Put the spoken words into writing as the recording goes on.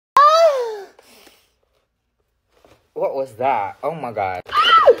What was that? Oh my god.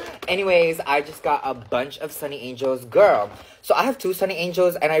 Anyways, I just got a bunch of Sunny Angels. Girl, so I have 2 Sunny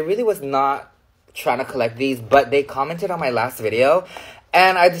Angels, and I really was not trying to collect these, but they commented on my last video,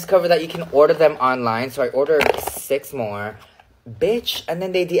 and I discovered that you can order them online, so I ordered 6 more. Bitch, and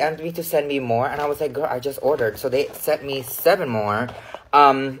then they DM'd me to send me more, and I was like, girl, I just ordered. So they sent me 7 more.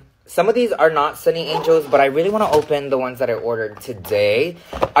 Some of these are not Sunny Angels, but I really want to open the ones that I ordered today.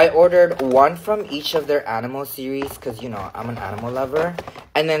 I ordered 1 from each of their animal series, because, you know, I'm an animal lover.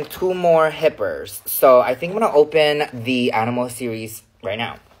 And then 2 more hippers. So I think I'm going to open the animal series right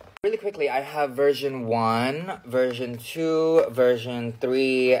now. Really quickly, I have version 1, version 2, version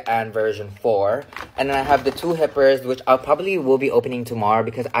 3, and version 4. And then I have the 2 hippers, which I probably will be opening tomorrow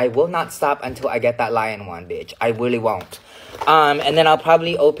because I will not stop until I get that lion one, bitch. I really won't. And then I'll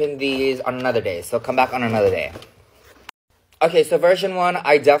probably open these on another day. So come back on another day. Okay, so version 1,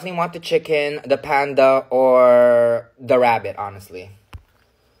 I definitely want the chicken, the panda, or the rabbit, honestly.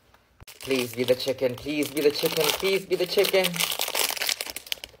 Please be the chicken. Please be the chicken. Please be the chicken.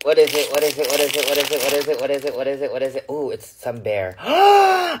 What is it? What is it? What is it? What is it? What is it? What is it? What is it? What is it? Ooh, it's some bear.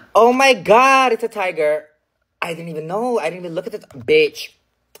 Oh my god, it's a tiger. I didn't even know. I didn't even look at this. Bitch.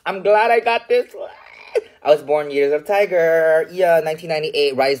 I'm glad I got this one. I was born years of tiger. Yeah,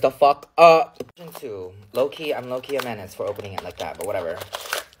 1998. Rise the fuck up. Version 2. Low-key, I'm low-key a menace for opening it like that, but whatever.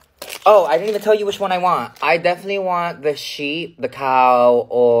 Oh, I didn't even tell you which one I want. I definitely want the sheep, the cow,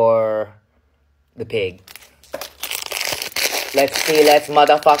 or the pig. Let's see. Let's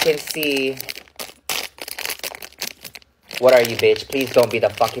motherfucking see. What are you, bitch? Please don't be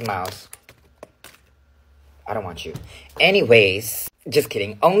the fucking mouse. I don't want you. Anyways, just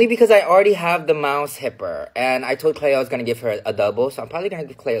kidding. Only because I already have the mouse hipper. And I told Cleo I was going to give her a double. So I'm probably going to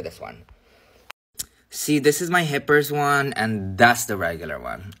give Cleo this one. See, this is my hippers one. And that's the regular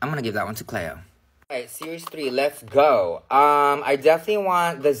one. I'm going to give that one to Cleo. Alright, series 3. Let's go. I definitely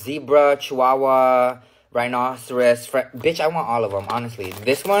want the zebra, chihuahua, rhinoceros. Bitch, I want all of them, honestly.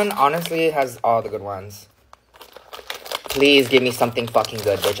 This one, honestly, has all the good ones. Please give me something fucking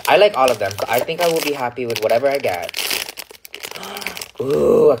good, bitch. I like all of them, so I think I will be happy with whatever I get.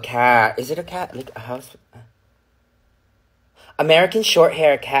 Ooh, a cat. Is it a cat? Like a house? American short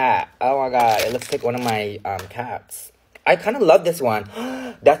hair cat. Oh my god, it looks like one of my cats. I kind of love this one.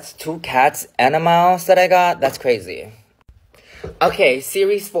 That's 2 cats and a mouse that I got. That's crazy. Okay,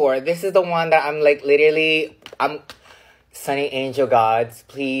 series 4. This is the one that I'm like literally... Sunny Angel Gods,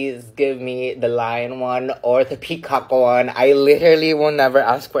 please give me the lion one or the peacock one. I literally will never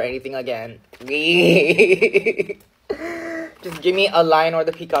ask for anything again. Please. Just give me a lion or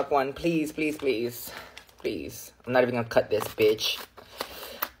the peacock one. Please, please, please. Please. I'm not even gonna cut this, bitch.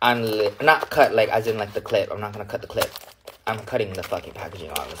 I'm not cut like as in like the clip. I'm not gonna cut the clip. I'm cutting the fucking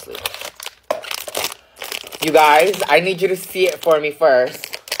packaging, honestly. You guys, I need you to see it for me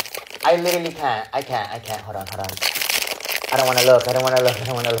first. I literally can't. I can't. Hold on. I don't want to look. I don't want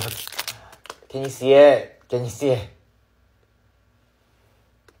to look. Can you see it? Can you see it?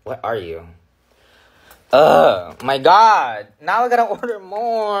 What are you? My god. Now I gotta order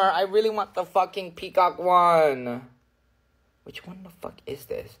more. I really want the fucking peacock one. Which one the fuck is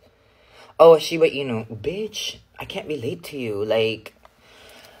this? Oh, a Shiba Inu. Bitch, I can't relate to you. Like...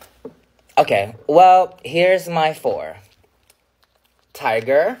 Okay, well, here's my 4.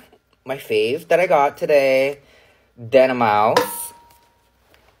 Tiger, my fave that I got today. Then a mouse,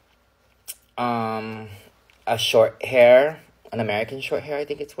 a short hair, an American short hair, I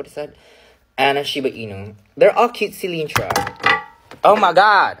think it's what it said, and a Shiba Inu. They're all cute Celintra. Oh my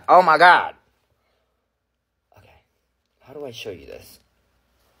god, oh my god. Okay, how do I show you this?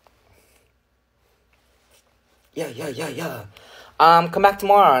 Yeah. Come back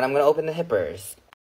tomorrow and I'm gonna open the hippers.